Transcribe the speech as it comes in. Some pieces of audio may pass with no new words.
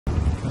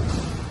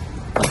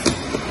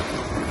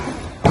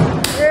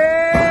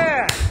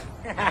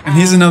And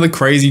here's another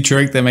crazy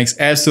trick that makes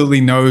absolutely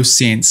no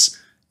sense.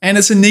 And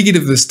it's a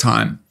negative this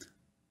time.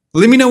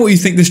 Let me know what you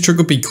think this trick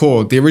would be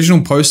called. The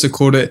original poster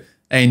called it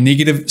a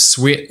negative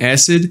sweat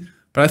acid,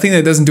 but I think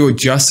that doesn't do it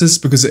justice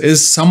because it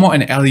is somewhat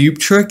an alley-oop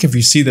trick if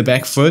you see the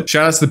back foot.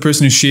 Shout out to the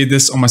person who shared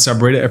this on my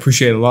subreddit. I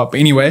appreciate it a lot. But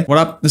anyway, what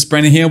up? This is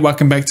Brandon here.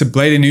 Welcome back to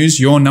Blader News,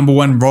 your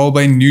 #1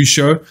 rollerblading news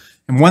show.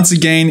 And once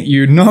again,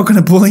 you're not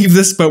going to believe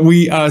this, but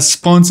we are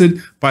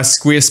sponsored by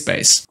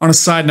Squarespace. On a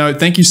side note,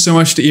 thank you so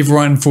much to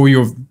everyone for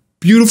your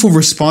beautiful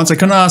response. I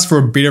couldn't ask for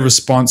a better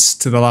response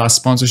to the last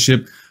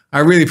sponsorship. I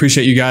really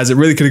appreciate you guys. It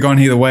really could have gone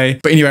either way.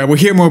 But anyway, we'll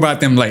hear more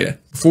about them later.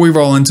 Before we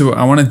roll into it,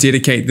 I want to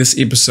dedicate this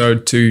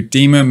episode to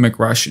Dima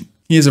Makrushin.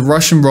 He is a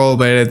Russian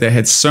rollerblader that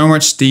had so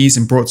much steez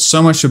and brought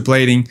so much to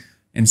blading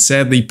and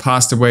sadly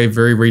passed away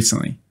very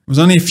recently. It was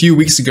only a few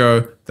weeks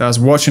ago that I was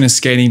watching his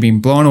skating, being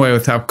blown away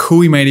with how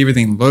cool he made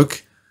everything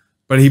look.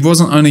 But he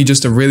wasn't only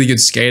just a really good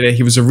skater,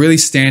 he was a really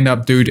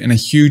stand-up dude and a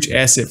huge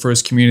asset for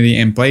his community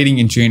and blading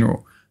in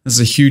general. This is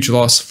a huge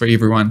loss for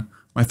everyone.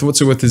 My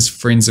thoughts are with his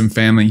friends and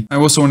family. I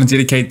also want to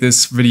dedicate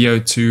this video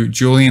to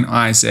Julian,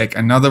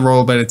 another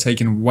rollerblader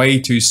taken way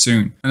too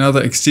soon.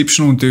 Another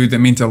exceptional dude that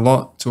meant a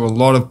lot to a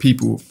lot of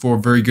people for a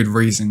very good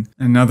reason.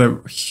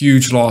 Another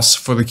huge loss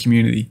for the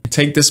community.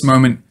 Take this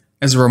moment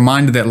as a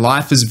reminder that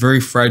life is very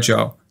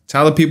fragile.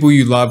 Tell the people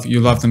you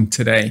love them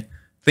today.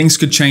 Things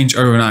could change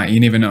overnight,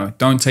 you never know.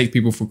 Don't take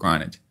people for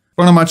granted.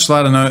 On a much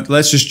lighter note,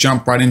 let's just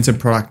jump right into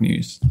product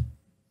news.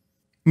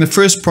 And the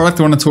first product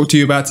I want to talk to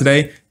you about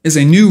today is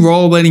a new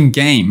rollerblading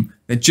game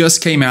that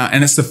just came out,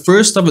 and it's the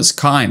first of its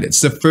kind.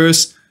 It's the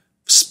first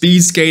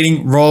speed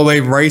skating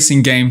rollerblade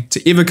racing game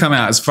to ever come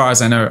out as far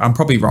as I know. I'm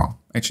probably wrong,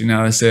 actually, now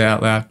that I say it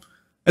out loud.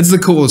 It's the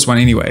coolest one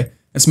anyway.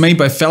 It's made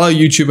by fellow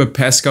YouTuber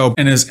Pascal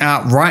and is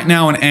out right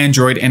now on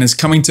Android and is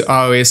coming to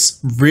iOS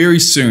very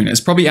soon.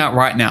 It's probably out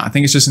right now. I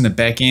think it's just in the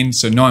back end,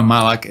 so knowing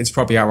my luck, it's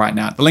probably out right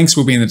now. The links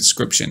will be in the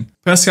description.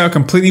 Pascal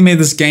completely made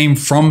this game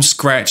from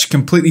scratch,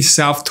 completely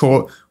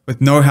self-taught, with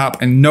no help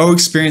and no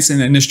experience in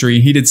the industry.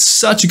 He did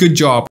such a good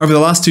job. Over the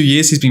last 2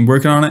 years, he's been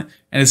working on it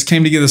and it's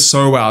came together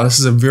so well. This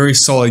is a very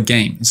solid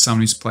game as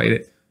someone who's played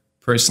it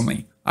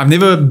personally. I've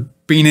never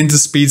been into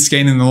speed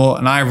skating at all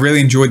and I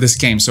really enjoyed this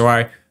game, so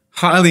I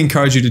highly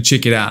encourage you to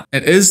check it out.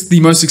 It is the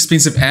most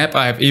expensive app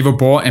I have ever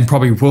bought and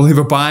probably will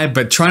ever buy,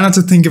 but try not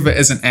to think of it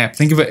as an app.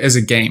 Think of it as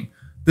a game.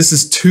 This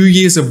is 2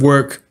 years of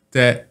work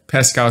that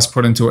Pascal has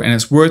put into it and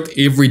it's worth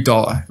every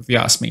dollar if you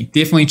ask me.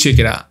 Definitely check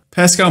it out.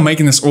 Pascal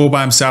making this all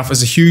by himself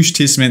is a huge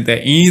testament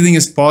that anything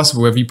is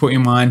possible if you put your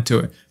mind to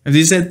it. If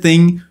there's that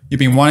thing you've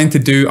been wanting to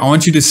do, I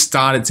want you to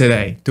start it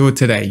today. Do it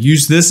today.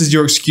 Use this as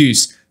your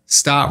excuse.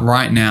 Start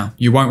right now.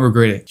 You won't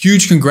regret it.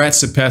 Huge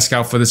congrats to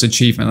Pascal for this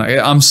achievement.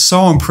 I'm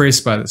so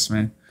impressed by this,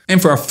 man. And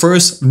for our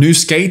first new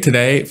skate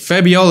today,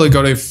 Fabiola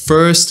got her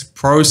first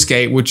pro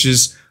skate, which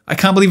is, I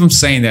can't believe I'm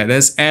saying that.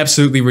 That's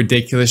absolutely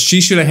ridiculous. She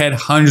should have had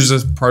hundreds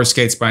of pro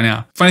skates by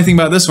now. Funny thing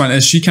about this one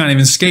is she can't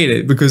even skate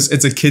it because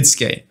it's a kid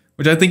skate,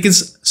 which I think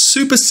is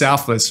super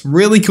selfless.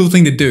 Really cool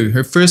thing to do.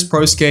 Her first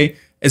pro skate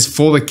is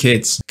for the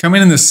kids.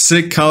 Coming in the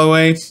sick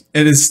colorway,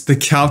 it is the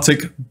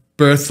Kaltik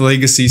Birth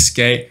Legacy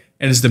skate.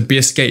 It is the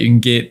best skate you can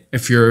get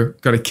if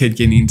you've got a kid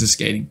getting into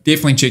skating.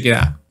 Definitely check it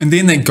out. And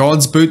then that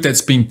Gawd's boot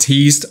that's been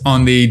teased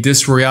on the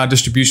Royale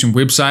distribution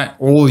website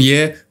all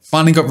year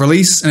finally got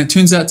released, and it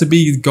turns out to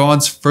be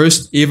Gawd's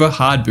first ever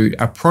hard boot,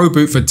 a pro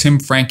boot for Tim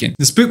Franken.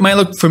 This boot may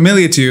look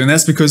familiar to you, and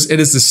that's because it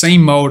is the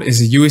same mold as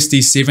the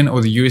USD 7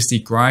 or the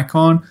USD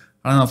Grycon.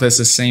 I don't know if that's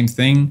the same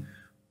thing.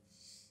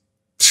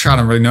 I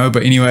don't really know,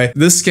 but anyway,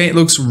 this skate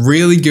looks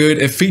really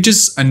good. It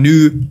features a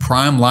new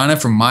prime liner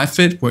from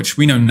MyFit, which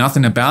we know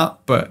nothing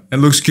about, but it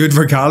looks good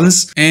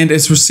regardless. And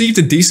it's received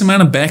a decent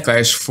amount of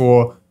backlash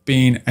for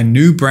being a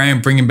new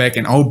brand bringing back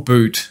an old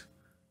boot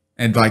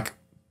and like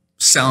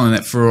selling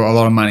it for a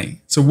lot of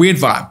money. It's a weird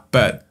vibe,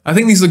 but I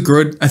think these look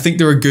good. I think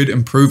they're a good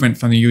improvement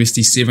from the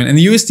USD 7, and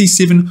the USD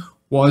 7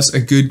 was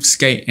a good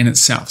skate in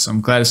itself, so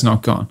I'm glad it's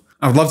not gone.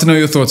 I'd love to know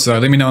your thoughts though.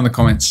 Let me know in the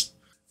comments.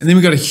 And then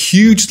we got a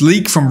huge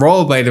leak from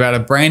Rollerblade about a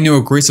brand new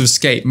aggressive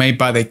skate made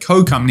by their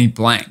co-company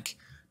Blank.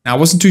 Now I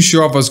wasn't too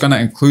sure if I was going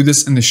to include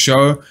this in the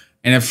show,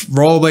 and if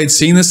Rollerblade's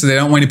seen this and they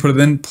don't want me to put it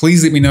in,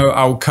 please let me know.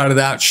 I'll cut it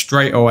out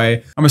straight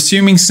away. I'm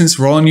assuming since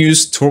Roller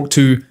News talked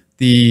to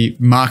the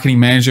marketing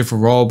manager for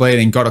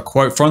Rollerblade and got a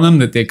quote from them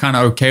that they're kind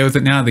of okay with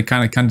it now. They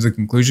kind of come to the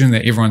conclusion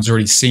that everyone's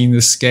already seen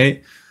this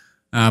skate.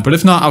 But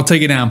if not, I'll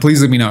take it down. Please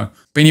let me know.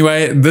 But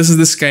anyway, this is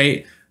the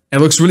skate. It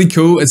looks really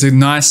cool. It's a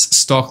nice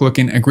stock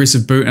looking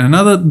aggressive boot and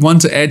another one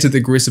to add to the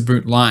aggressive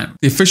boot line.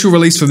 The official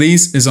release for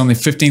these is on the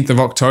 15th of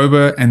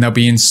October and they'll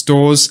be in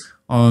stores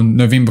on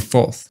November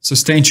 4th. So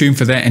stay tuned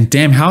for that. And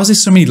damn, how is there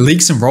so many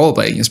leaks in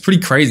rollerblading? It's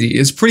pretty crazy.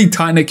 It's a pretty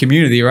tight-knit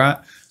community, right?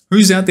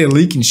 Who's out there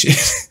leaking shit?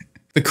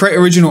 The Crate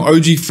Original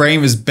OG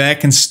frame is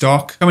back in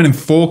stock. Coming in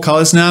 4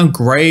 colors now,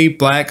 gray,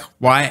 black,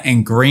 white,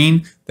 and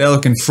green. They're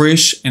looking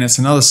fresh and it's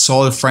another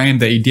solid frame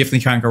that you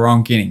definitely can't go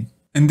wrong getting.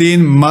 And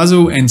then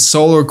Muzzle and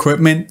Solar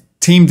Equipment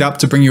teamed up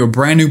to bring you a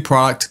brand new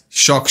product,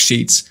 Shock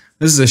Sheets.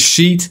 This is a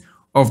sheet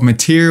of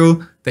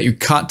material that you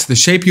cut to the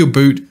shape of your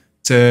boot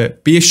to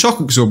be a shock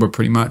absorber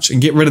pretty much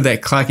and get rid of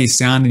that clacky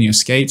sound in your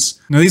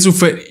skates. Now these will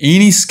fit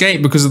any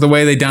skate because of the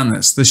way they've done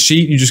this. The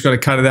sheet, you just got to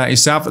cut it out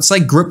yourself. It's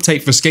like grip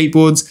tape for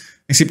skateboards,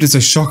 except it's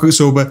a shock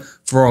absorber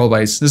for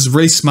rollerblades. This is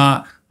really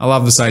smart. I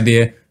love this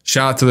idea.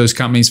 Shout out to those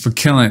companies for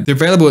killing it. They're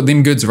available at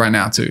them goods right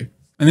now too.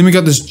 And then we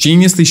got this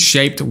geniusly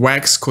shaped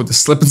wax called the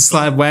slip and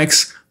slide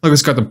wax. Look,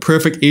 it's got the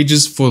perfect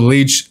edges for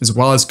leech as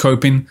well as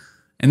coping.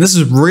 And this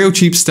is real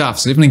cheap stuff,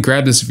 so definitely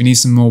grab this if you need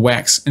some more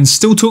wax. And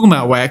still talking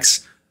about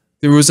wax,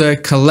 there was a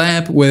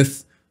collab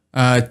with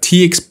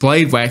TX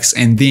Blade Wax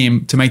and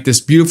them to make this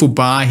beautiful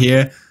bar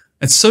here.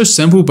 It's so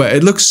simple, but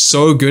it looks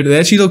so good. It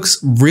actually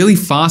looks really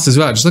fast as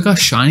well. Just look how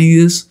shiny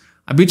it is.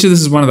 I bet you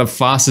this is one of the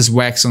fastest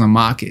wax on the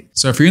market.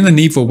 So if you're in the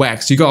need for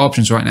wax, you got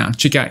options right now.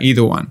 Check out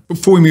either one.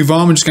 Before we move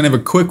on, we're just gonna have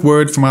a quick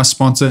word from our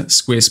sponsor,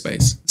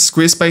 Squarespace.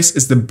 Squarespace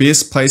is the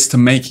best place to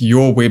make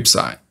your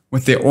website.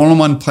 With their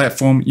all-in-one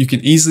platform, you can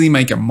easily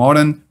make a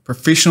modern,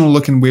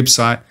 professional-looking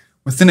website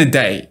within a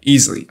day,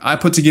 easily. I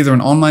put together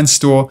an online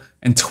store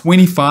in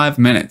 25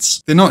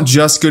 minutes. They're not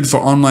just good for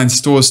online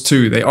stores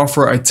too. They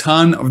offer a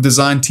ton of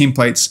design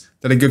templates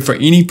that are good for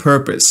any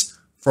purpose,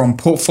 from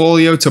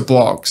portfolio to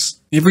blogs.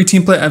 Every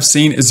template I've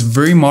seen is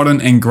very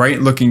modern and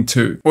great looking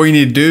too. All you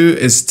need to do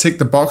is tick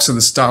the box of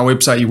the style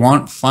website you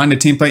want, find a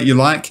template you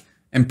like,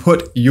 and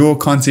put your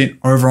content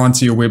over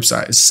onto your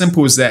website. As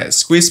simple as that.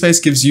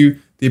 Squarespace gives you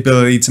the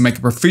ability to make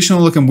a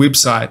professional looking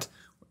website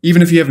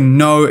even if you have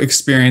no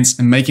experience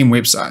in making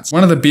websites.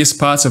 One of the best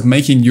parts of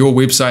making your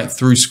website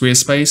through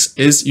Squarespace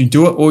is you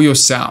do it all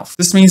yourself.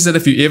 This means that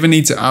if you ever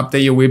need to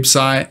update your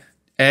website,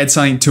 add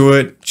something to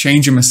it,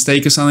 change a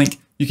mistake or something,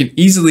 you can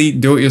easily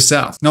do it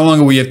yourself. No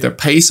longer will you have to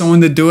pay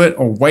someone to do it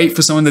or wait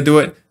for someone to do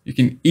it. You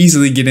can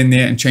easily get in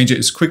there and change it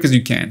as quick as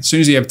you can, as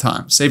soon as you have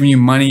time, saving you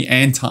money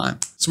and time.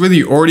 So whether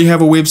you already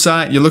have a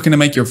website, you're looking to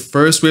make your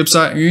first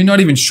website, or you're not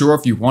even sure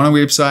if you want a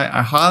website,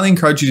 I highly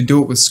encourage you to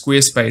do it with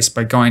Squarespace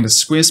by going to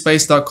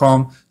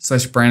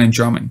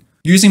squarespace.com/BriandandDrummond.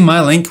 Using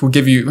my link will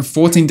give you a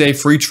 14-day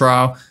free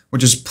trial,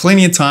 which is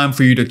plenty of time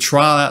for you to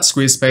trial out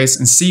Squarespace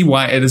and see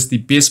why it is the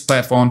best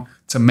platform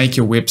to make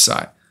your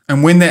website.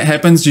 And when that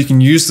happens, you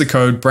can use the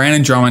code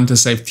BriandandDrummond to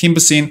save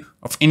 10%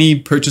 off any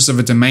purchase of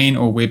a domain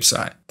or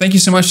website. Thank you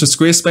so much to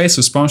Squarespace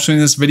for sponsoring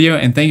this video,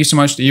 and thank you so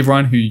much to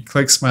everyone who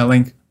clicks my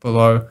link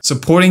below.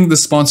 Supporting the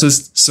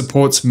sponsors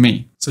supports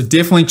me. So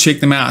definitely check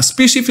them out,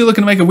 especially if you're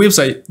looking to make a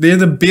website. They're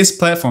the best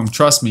platform,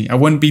 trust me. I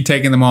wouldn't be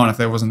taking them on if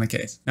that wasn't the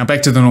case. Now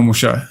back to the normal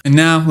show. And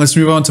now let's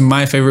move on to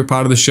my favorite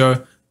part of the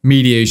show,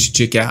 media you should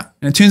check out.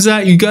 And it turns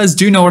out you guys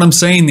do know what I'm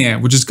saying there,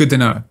 which is good to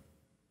know,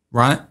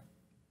 right?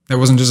 That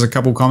wasn't just a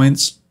couple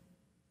comments.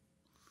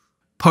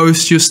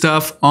 Post your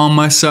stuff on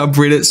my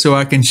subreddit so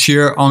I can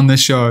share it on the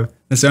show.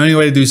 That's the only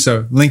way to do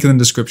so. Link in the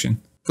description.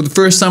 For the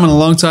first time in a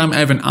long time, I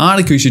have an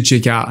article you should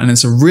check out, and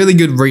it's a really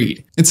good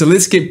read. It's a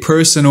Let's Get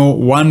Personal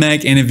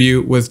one-mag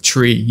interview with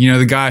Tree. You know,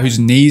 the guy whose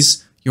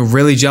knees you're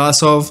really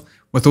jealous of,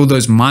 with all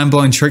those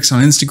mind-blowing tricks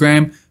on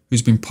Instagram,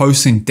 who's been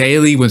posting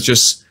daily with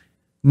just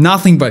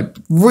nothing but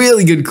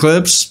really good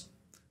clips.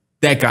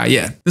 That guy,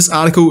 yeah. This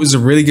article is a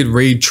really good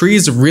read. Tree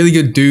is a really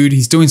good dude.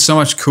 He's doing so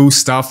much cool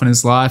stuff in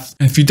his life.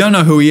 And if you don't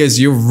know who he is,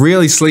 you're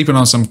really sleeping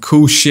on some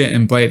cool shit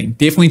in blading.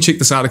 Definitely check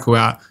this article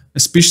out,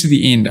 especially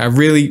the end. I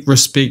really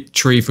respect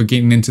Tree for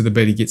getting into the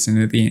bit he gets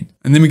in at the end.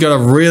 And then we got a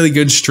really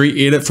good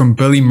street edit from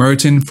Billy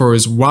Merton for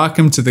his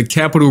Welcome to the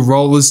Capital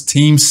Rollers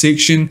team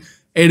section.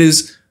 It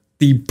is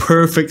the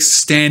perfect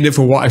standard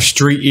for what a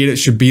street edit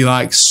should be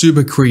like.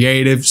 Super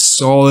creative,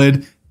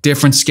 solid,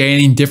 different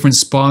skating, different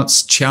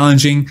spots,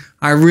 challenging.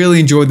 I really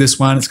enjoyed this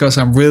one. It's got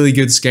some really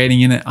good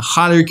skating in it. I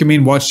highly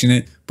recommend watching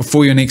it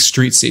before your next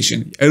street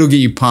session. It'll get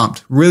you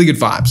pumped. Really good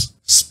vibes.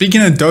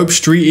 Speaking of dope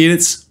street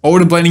edits,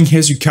 Rollerblading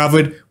has you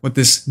covered with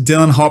this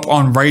Dylan Hop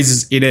on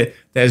Razors edit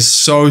that is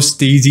so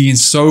steezy and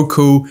so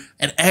cool.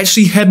 It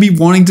actually had me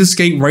wanting to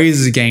skate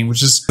Razors again,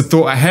 which is a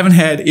thought I haven't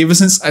had ever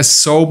since I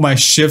sold my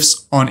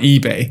shifts on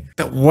eBay.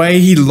 The way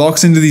he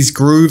locks into these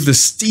grooves, the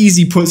steez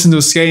he puts into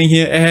his skating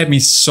here, it had me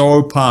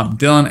so pumped.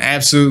 Dylan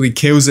absolutely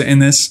kills it in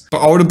this.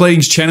 But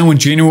Rollerblading's channel in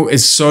general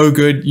is so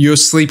good. You're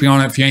sleeping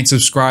on it if you ain't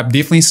subscribed.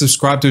 Definitely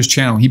subscribe to his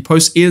channel. He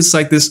posts edits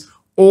like this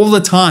all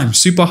the time,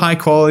 super high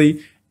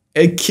quality.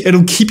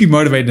 It'll keep you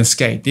motivated to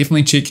skate.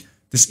 Definitely check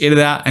this edit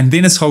out, and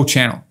then his whole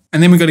channel.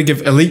 And then we got to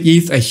give Elite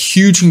Youth a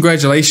huge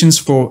congratulations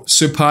for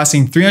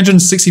surpassing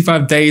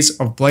 365 days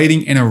of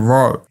blading in a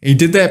row. He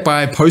did that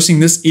by posting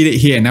this edit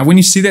here. Now, when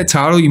you see that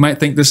title, you might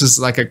think this is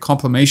like a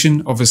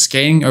compilation of his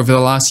skating over the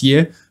last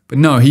year, but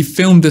no, he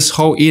filmed this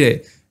whole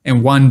edit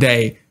in one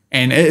day.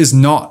 And it is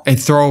not a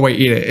throwaway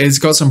edit. It's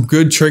got some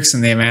good tricks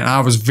in there, man. I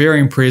was very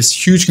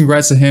impressed. Huge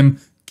congrats to him.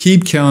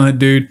 Keep killing it,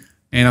 dude.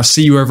 And I'll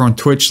see you over on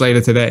Twitch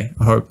later today,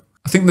 I hope.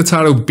 I think the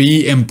title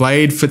B and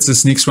Blade fits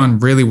this next one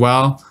really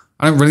well.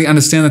 I don't really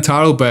understand the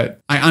title, but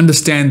I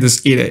understand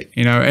this edit.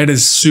 You know, it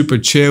is super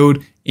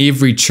chilled.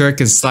 Every trick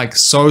is like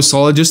so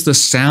solid. Just the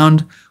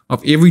sound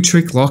of every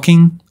trick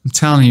locking. I'm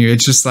telling you,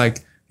 it's just like,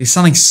 there's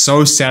something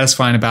so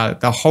satisfying about it.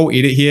 The whole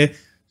edit here,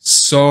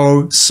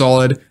 so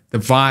solid. The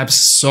vibe's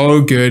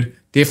so good.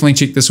 Definitely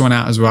check this one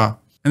out as well.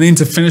 And then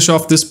to finish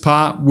off this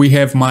part, we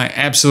have my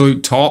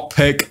absolute top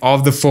pick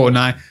of the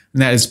fortnight,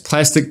 and that is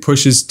Plastic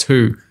Pushes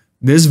 2.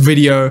 This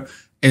video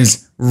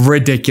is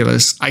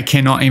ridiculous. I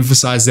cannot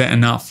emphasize that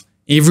enough.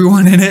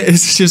 Everyone in it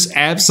is just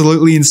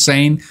absolutely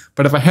insane.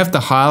 But if I have to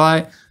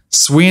highlight,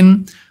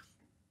 Swen,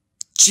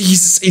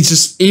 Jesus, it's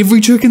just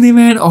every trick in there,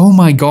 man. Oh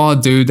my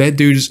God, dude, that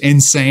dude is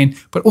insane.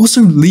 But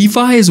also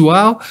Levi as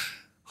well.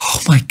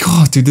 Oh my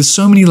God, dude, there's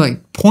so many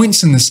like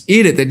points in this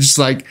edit that just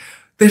like,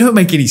 they don't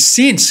make any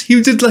sense.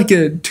 He did like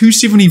a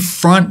 270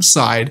 front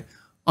side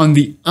on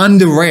the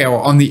under rail,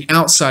 on the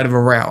outside of a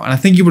rail. And I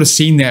think you would have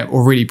seen that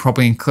already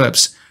probably in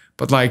clips.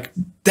 But like,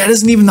 that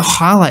isn't even the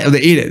highlight of the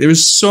edit. There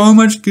is so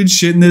much good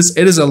shit in this.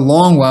 It is a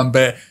long one,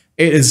 but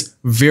it is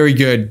very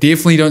good.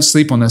 Definitely don't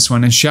sleep on this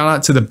one. And shout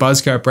out to the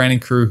Pascal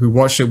Briand crew who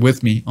watched it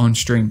with me on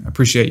stream. I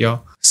appreciate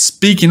y'all.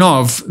 Speaking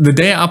of, the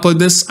day I upload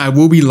this, I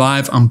will be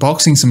live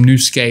unboxing some new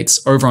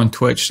skates over on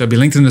Twitch. So it'll be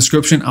linked in the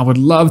description. I would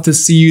love to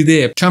see you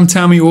there. Come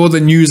tell me all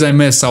the news I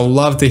missed. I would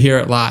love to hear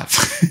it live.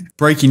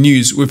 Breaking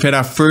news. We've had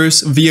our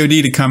first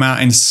VOD to come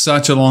out in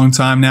such a long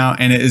time now.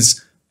 And it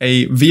is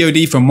a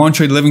VOD from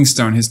Montre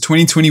Livingstone, his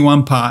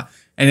 2021 part.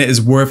 And it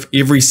is worth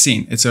every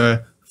cent. It's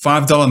a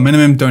 $5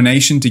 minimum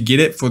donation to get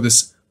it for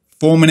this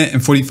 4-minute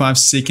and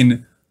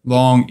 45-second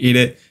long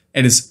edit.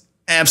 It is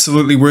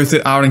absolutely worth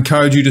it. I would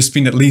encourage you to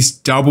spend at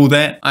least double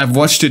that. I've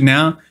watched it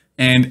now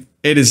and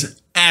it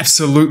is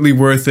absolutely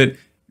worth it.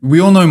 We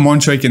all know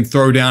Montre can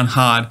throw down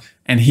hard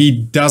and he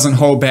doesn't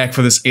hold back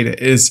for this edit.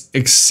 It is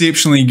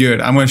exceptionally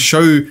good. I'm going to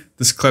show you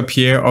this clip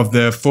here of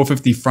the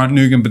 450 front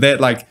Nugan, but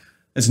that like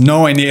is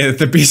nowhere near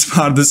the best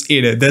part of this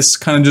edit. That's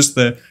kind of just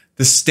the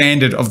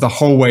standard of the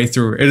whole way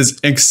through. It is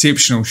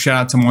exceptional.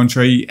 Shout out to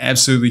Montre. He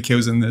absolutely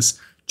kills in this.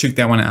 Check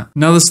that one out.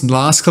 Now this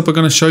last clip I'm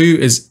going to show you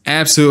is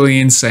absolutely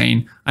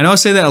insane. I know I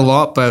say that a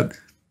lot, but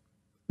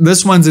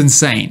this one's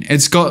insane.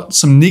 It's got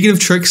some negative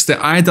tricks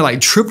that I had to like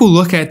triple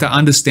look at to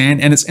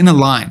understand, and it's in a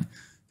line.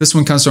 This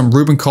one comes from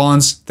Ruben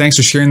Collins. Thanks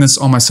for sharing this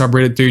on my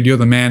subreddit, dude. You're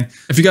the man.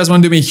 If you guys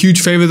want to do me a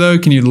huge favor though,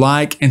 can you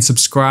like and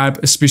subscribe,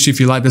 especially if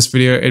you like this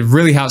video? It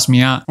really helps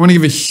me out. I want to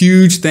give a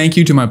huge thank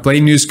you to my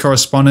Blade News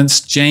correspondents,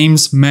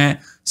 James,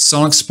 Matt,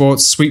 Sonic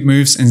Sports, Sweet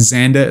Moves, and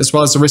Xander, as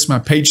well as the rest of my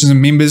patrons and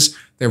members.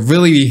 They're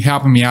really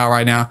helping me out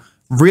right now.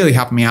 Really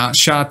helping me out.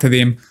 Shout out to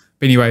them.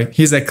 But anyway,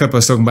 here's that clip I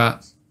was talking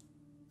about.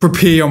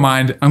 Prepare your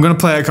mind. I'm going to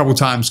play it a couple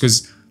times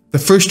because the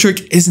first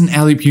trick isn't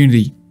alley-oop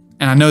unity.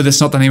 And I know that's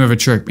not the name of a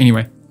trick.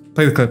 Anyway,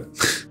 play the clip.